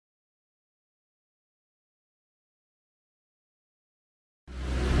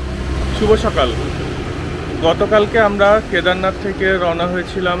শুভ সকাল। গতকালকে আমরা কেদারনাথ থেকে রওনা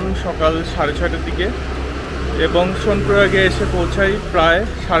হয়েছিলাম সকাল 6:30টার দিকে এবং সোনপ্রয়াগে এসে পৌঁছাই প্রায়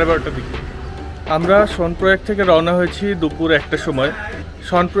 12:30টার দিকে। আমরা সোনপ্রয়াগ থেকে রওনা হয়েছি দুপুর 1টার সময়।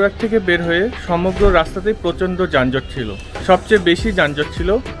 সোনপ্রয়াগ থেকে বের হয়ে সমগ্র রাস্তাতেই প্রচণ্ড যানজট ছিল। সবচেয়ে বেশি যানজট ছিল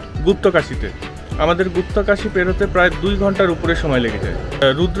গুপ্তকাশীতে। আমাদের গুপ্তকাশী পেরোতে প্রায় 2 ঘন্টার উপরে সময় লেগে যায়।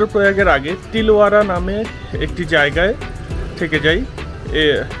 রুদ্রপ্রয়াগের আগে তিলওয়ারা নামে একটি জায়গায় থেকে যাই।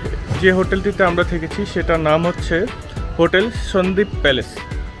 যে হোটেলটিতে আমরা থেকেছি সেটার নাম হচ্ছে হোটেল সন্দীপ প্যালেস।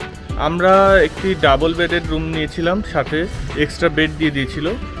 আমরা একটি ডাবল বেডের রুম নিয়েছিলাম, সাথে এক্সট্রা বেড দিয়ে দিয়েছিল।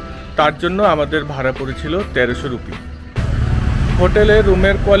 তার জন্য আমাদের ভাড়া পড়েছিল 1300 রুপি। হোটেলের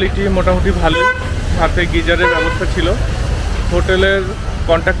রুমের কোয়ালিটি মোটামুটি ভালো, সাথে গিজারের ব্যবস্থা ছিল। হোটেলের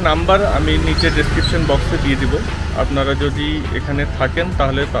কন্ট্যাক্ট নাম্বার আমি নিচে ডেসক্রিপশন বক্সে দিয়ে দিব। আপনারা যদি এখানে থাকেন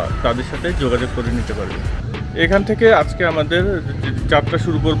তাহলে তাদের সাথে যোগাযোগ করে নিতে পারবেন। এখান থেকে আজকে আমাদের যাত্রা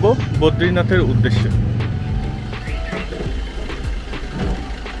শুরু করব বদ্রীনাথের উদ্দেশ্যে।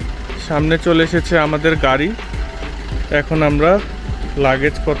 সামনে চলে এসেছে আমাদের গাড়ি। এখন আমরা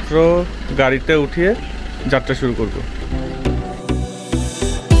লাগেজপত্র গাড়িতে উঠিয়ে যাত্রা শুরু করব।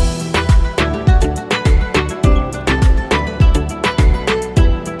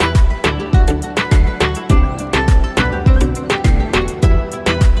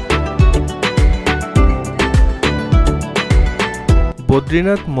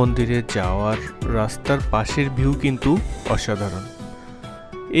 বদ্রীনাথ মন্দিরে যাওয়ার রাস্তার পাশের ভিউ কিন্তু অসাধারণ।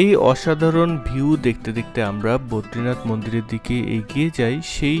 এই অসাধারণ ভিউ দেখতে দেখতে আমরা বদ্রীনাথ মন্দিরের দিকে এগিয়ে যাই,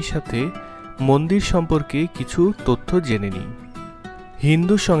 সেই সাথে মন্দির সম্পর্কে কিছু তথ্য জেনে নিই।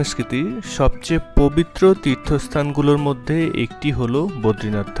 হিন্দু সংস্কৃতির সবচেয়ে পবিত্র তীর্থস্থানগুলোর মধ্যে একটি হল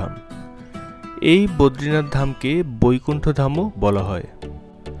বদ্রীনাথ ধাম। এই বদ্রীনাথ ধামকে বৈকুণ্ঠ ধামও বলা হয়।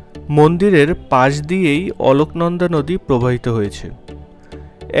 মন্দিরের পাশ দিয়েই অলকনন্দা নদী প্রবাহিত হয়েছে।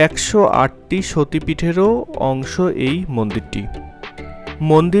 108টি সতীপীঠেরও অংশ এই মন্দিরটি।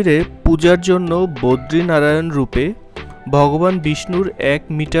 মন্দিরে পূজার জন্য বদ্রিনারায়ণ রূপে ভগবান বিষ্ণুর 1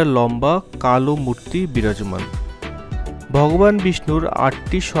 মিটার লম্বা কালো মূর্তি বিরাজমান। ভগবান বিষ্ণুর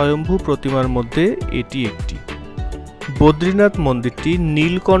 8টি স্বয়ম্ভু প্রতিমার মধ্যে এটি একটি। বদ্রীনাথ মন্দিরটি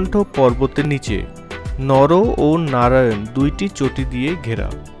নীলকণ্ঠ পর্বতের নিচে নর ও নারায়ণ 2টি চটি দিয়ে ঘেরা।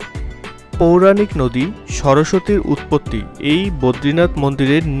 পৌরাণিক নদী সরস্বতীর উৎপত্তি এই বদ্রীনাথ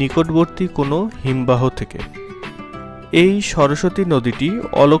মন্দিরের নিকটবর্তী কোনো হিমবাহ থেকে। এই সরস্বতী নদীটি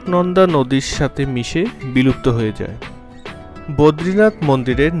অলকনন্দা নদীর সাথে মিশে বিলুপ্ত হয়ে যায়। বদ্রীনাথ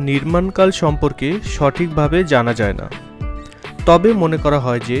মন্দিরের নির্মাণকাল সম্পর্কে সঠিকভাবে জানা যায় না, তবে মনে করা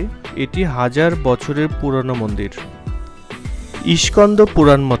হয় যে এটি 1000 বছরের পুরানো মন্দির। ইস্কন্দ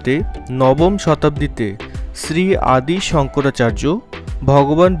পুরাণ মতে 9ম শতাব্দীতে শ্রী আদি শঙ্করাচার্য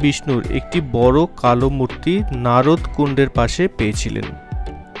ভগবান বিষ্ণুর একটি বড় কালো মূর্তি নারদ কুণ্ডের পাশে পেয়েছিলেন।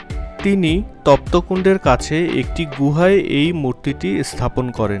 তিনি তপ্তকুণ্ডের কাছে একটি গুহায় এই মূর্তিটি স্থাপন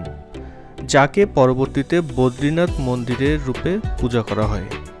করেন, যাকে পরবর্তীতে বদ্রীনাথ মন্দিরের রূপে পূজা করা হয়।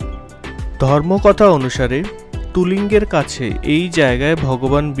 ধর্মকথা অনুসারে তুলিঙ্গের কাছে এই জায়গায়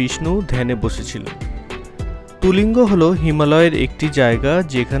ভগবান বিষ্ণু ধ্যানে বসেছিলেন। তুলিঙ্গ হল হিমালয়ের একটি জায়গা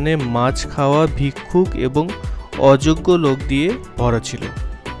যেখানে মাছ খাওয়া ভিক্ষুক এবং অযোগ্য লোক দিয়ে ভরা ছিল।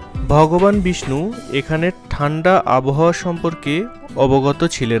 ভগবান বিষ্ণু এখানে ঠান্ডা আবহাওয়া সম্পর্কে অবগত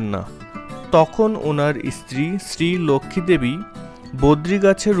ছিলেন না। তখন ওনার স্ত্রী শ্রী লক্ষ্মী দেবী বদ্রী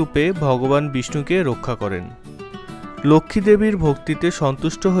গাছের রূপে ভগবান বিষ্ণুকে রক্ষা করেন। লক্ষ্মী দেবীর ভক্তিতে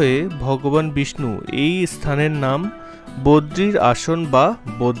সন্তুষ্ট হয়ে ভগবান বিষ্ণু এই স্থানের নাম বদ্রীর আসন বা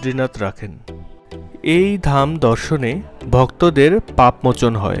বদ্রীনাথ রাখেন। এই ধাম দর্শনে ভক্তদের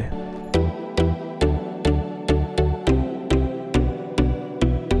পাপমোচন হয়।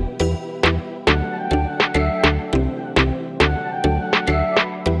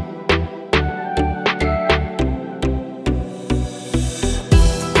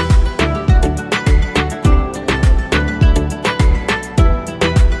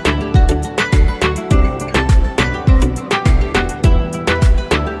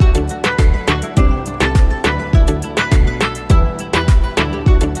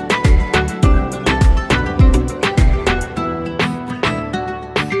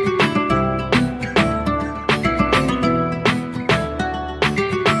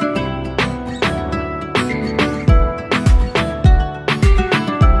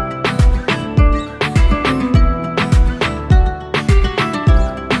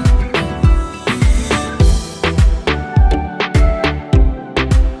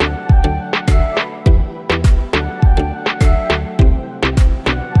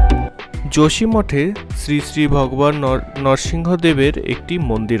 जोशी मठे श्री श्री भगवान नरसिंहदेवेर एकटी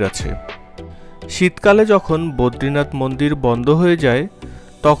मंदिर आछे। शीतकाले जखन बद्रीनाथ मंदिर बंद हो जाए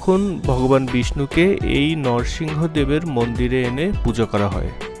তখন ভগবান বিষ্ণুকে এই নরসিংহদেবের মন্দিরে এনে পূজা করা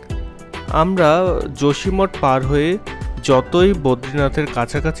হয়। আমরা যোশীমঠ পার হয়ে যতই বদ্রীনাথের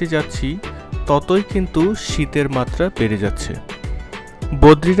কাছাকাছি যাচ্ছি ততই কিন্তু শীতের মাত্রা বেড়ে যাচ্ছে।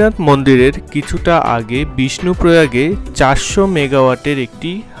 বদ্রীনাথ মন্দিরের কিছুটা আগে বিষ্ণুপ্রয়াগে 400 মেগাওয়াটের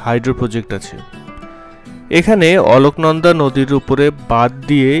একটি হাইড্রো প্রজেক্ট আছে। এখানে অলকনন্দা নদীর উপরে বাঁধ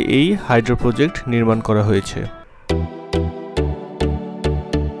দিয়ে এই হাইড্রো প্রজেক্ট নির্মাণ করা হয়েছে।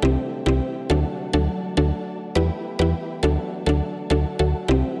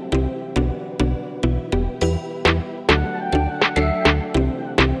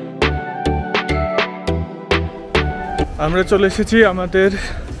 আমরা চলে এসেছি আমাদের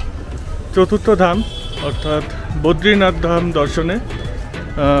চতুর্থ ধাম অর্থাৎ বদ্রীনাথ ধাম দর্শনে।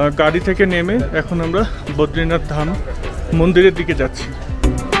 গাড়ি থেকে নেমে এখন আমরা বদ্রীনাথ ধাম মন্দিরের দিকে যাচ্ছি।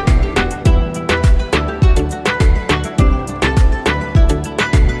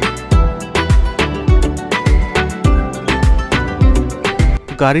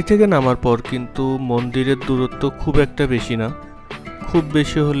 গাড়ি থেকে নামার পর কিন্তু মন্দিরের দূরত্ব খুব একটা বেশি না, খুব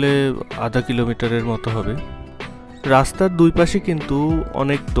বেশি হলে আধা কিলোমিটারের মতো হবে। রাস্তার দুই পাশে কিন্তু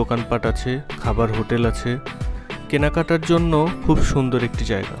অনেক দোকানপাট আছে, খাবার হোটেল আছে, কেনাকাটার জন্য খুব সুন্দর একটি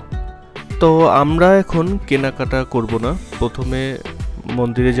জায়গা। তো আমরা এখন কেনাকাটা করব না, প্রথমে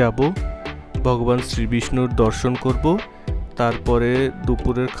মন্দিরে যাব, ভগবান শ্রী বিষ্ণুর দর্শন করব, তারপরে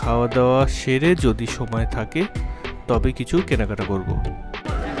দুপুরের খাওয়া দাওয়া সেরে যদি সময় থাকে তবে কিছু কেনাকাটা করব।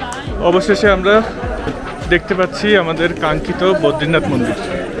 অবশেষে আমরা দেখতে পাচ্ছি আমাদের কাঙ্ক্ষিত বদ্রীনাথ মন্দির।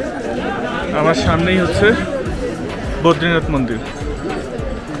 আমার সামনেই হচ্ছে বদ্রীনাথ মন্দির।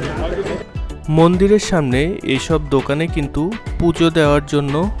 মন্দিরের সামনে এইসব দোকানে কিন্তু পুজো দেওয়ার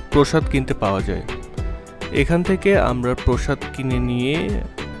জন্য প্রসাদ কিনতে পাওয়া যায়। এখান থেকে আমরা প্রসাদ কিনে নিয়ে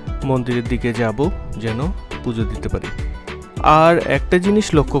মন্দিরের দিকে যাব যেন পুজো দিতে পারি। আর একটা জিনিস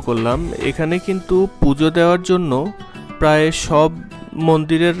লক্ষ্য করলাম, এখানে কিন্তু পুজো দেওয়ার জন্য প্রায় সব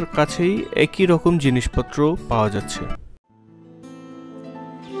মন্দিরের কাছেই একই রকম জিনিসপত্র পাওয়া যাচ্ছে।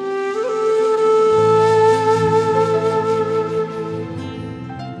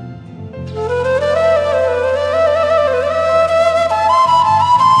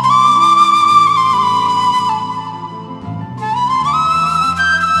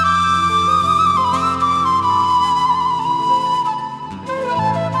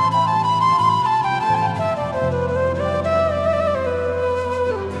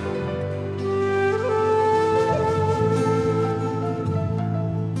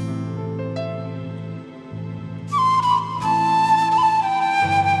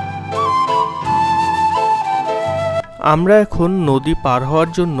 আমরা এখন নদী পার হওয়ার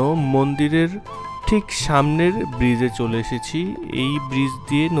জন্য মন্দিরের ঠিক সামনের ব্রিজে চলে এসেছি। এই ব্রিজ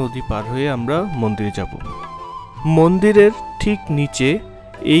দিয়ে নদী পার হয়ে আমরা মন্দিরে যাব। মন্দিরের ঠিক নিচে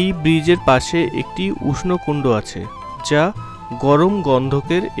এই ব্রিজের পাশে একটি উষ্ণকুণ্ড আছে, যা গরম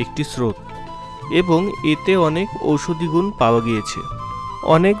গন্ধকের একটি স্রোত এবং এতে অনেক ঔষধি গুণ পাওয়া গিয়েছে।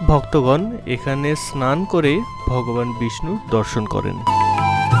 অনেক ভক্তগণ এখানে স্নান করে ভগবান বিষ্ণুর দর্শন করেন।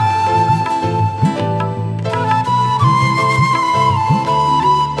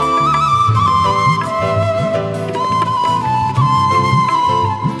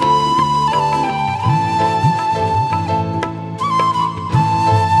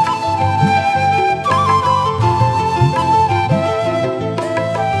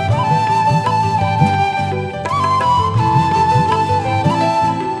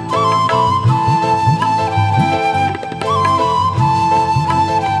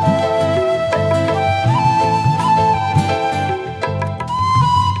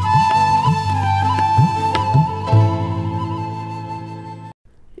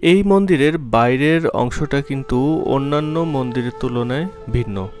 এই মন্দিরের বাইরের অংশটা কিন্তু অন্যান্য মন্দিরের তুলনায়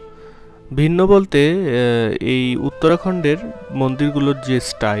ভিন্ন বলতে এই উত্তরাখণ্ডের মন্দিরগুলোর যে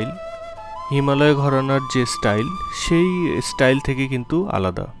স্টাইল, হিমালয় ঘরানার যে স্টাইল, সেই স্টাইল থেকে কিন্তু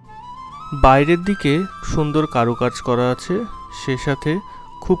আলাদা। বাইরের দিকে সুন্দর কারুকাজ করা আছে, সে সাথে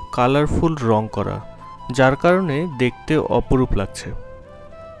খুব কালারফুল রং করা, যার কারণে দেখতে অপরূপ লাগছে।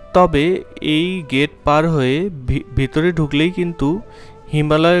 তবে এই গেট পার হয়ে ভিতরে ঢুকলেই কিন্তু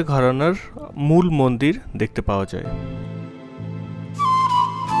হিমালয় ঘরানার মূল মন্দির দেখতে পাওয়া যায়।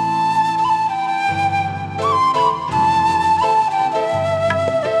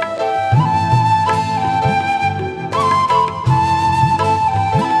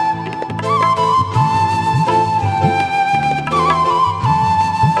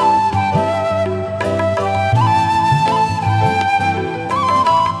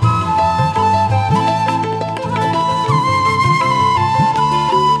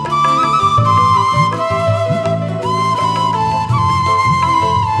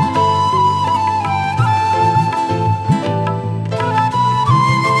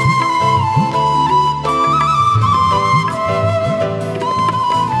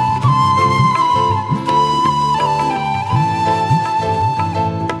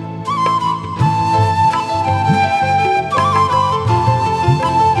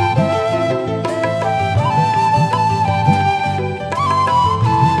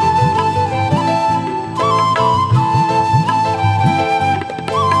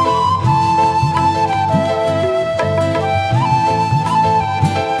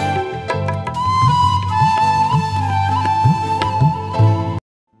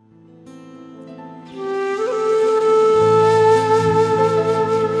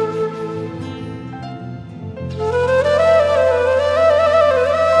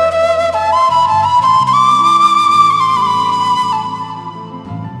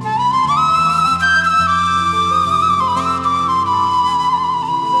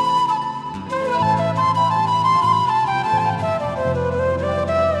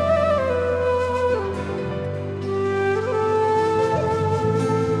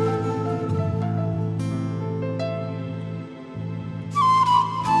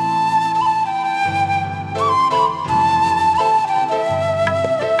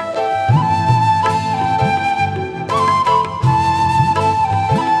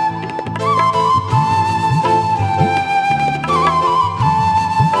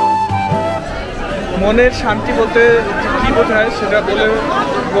 মনের শান্তি বলতে কী বোঝায় সেটা বলে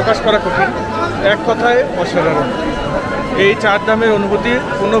প্রকাশ করা কঠিন, এক কথায় অসাধারণ। এই চার ধামের অনুভূতি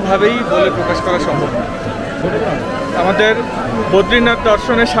কোনোভাবেই বলে প্রকাশ করা সম্ভব না। আমাদের বদ্রীনাথ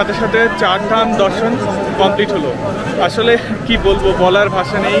দর্শনের সাথে সাথে চার ধাম দর্শন কমপ্লিট হলো। আসলে কি বলবো, বলার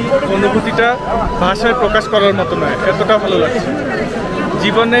ভাষা নেই, অনুভূতিটা ভাষায় প্রকাশ করার মতো নয়, এতটা ভালো লাগছে।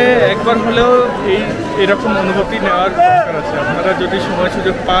 জীবনে একবার হলেও এরকম অনুভূতি নেওয়ার দরকার আছে। আপনারা যদি সময়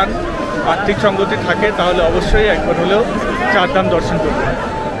সুযোগ পান, আর্থিক সঙ্গতি থাকে, তাহলে অবশ্যই একবার হলেও চার ধাম দর্শন করবেন।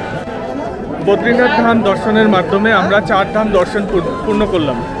 বদ্রীনাথ ধাম দর্শনের মাধ্যমে আমরা চার ধাম দর্শন পূর্ণ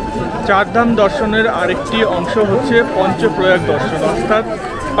করলাম। চার ধাম দর্শনের আরেকটি অংশ হচ্ছে পঞ্চপ্রয়াগ দর্শন, অর্থাৎ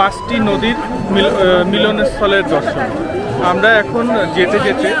 5টি নদীর মিলনস্থলের দর্শন। আমরা এখন যেতে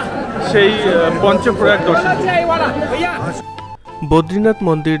যেতে সেই পঞ্চপ্রয়াগ দর্শন করব। বদ্রীনাথ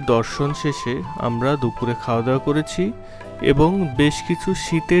মন্দির দর্শন শেষে আমরা দুপুরে খাওয়া দাওয়া করেছি এবং বেশ কিছু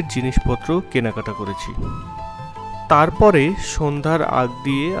শীতের জিনিসপত্র কেনাকাটা করেছি। তারপরে সন্ধ্যার আগ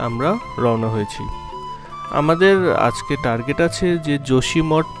দিয়ে আমরা রওনা হয়েছি। আমাদের আজকে টার্গেট আছে যে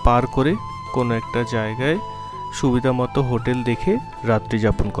যোশীমঠ পার করে কোনো একটা জায়গায় সুবিধা মতো হোটেল দেখে রাত্রি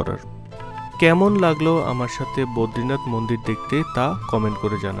যাপন করার। কেমন লাগলো আমার সাথে বদ্রীনাথ মন্দির দেখতে তা কমেন্ট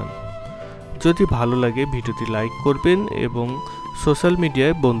করে জানান। যদি ভালো লাগে ভিডিওটি লাইক করবেন এবং সোশ্যাল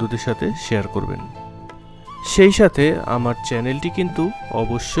মিডিয়ায় বন্ধুদের সাথে শেয়ার করবেন। সেই সাথে আমার চ্যানেলটি কিন্তু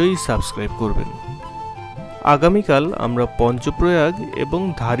অবশ্যই সাবস্ক্রাইব করবেন। আগামীকাল আমরা পঞ্চপ্রয়াগ এবং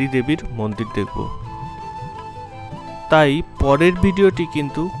ধারী দেবীর মন্দির দেখব, তাই পরের ভিডিওটি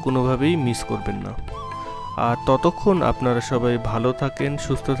কিন্তু কোনোভাবেই মিস করবেন না। আর ততক্ষণ আপনারা সবাই ভালো থাকেন,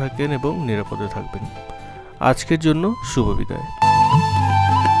 সুস্থ থাকেন এবং নিরাপদে থাকবেন। আজকের জন্য শুভ বিদায়।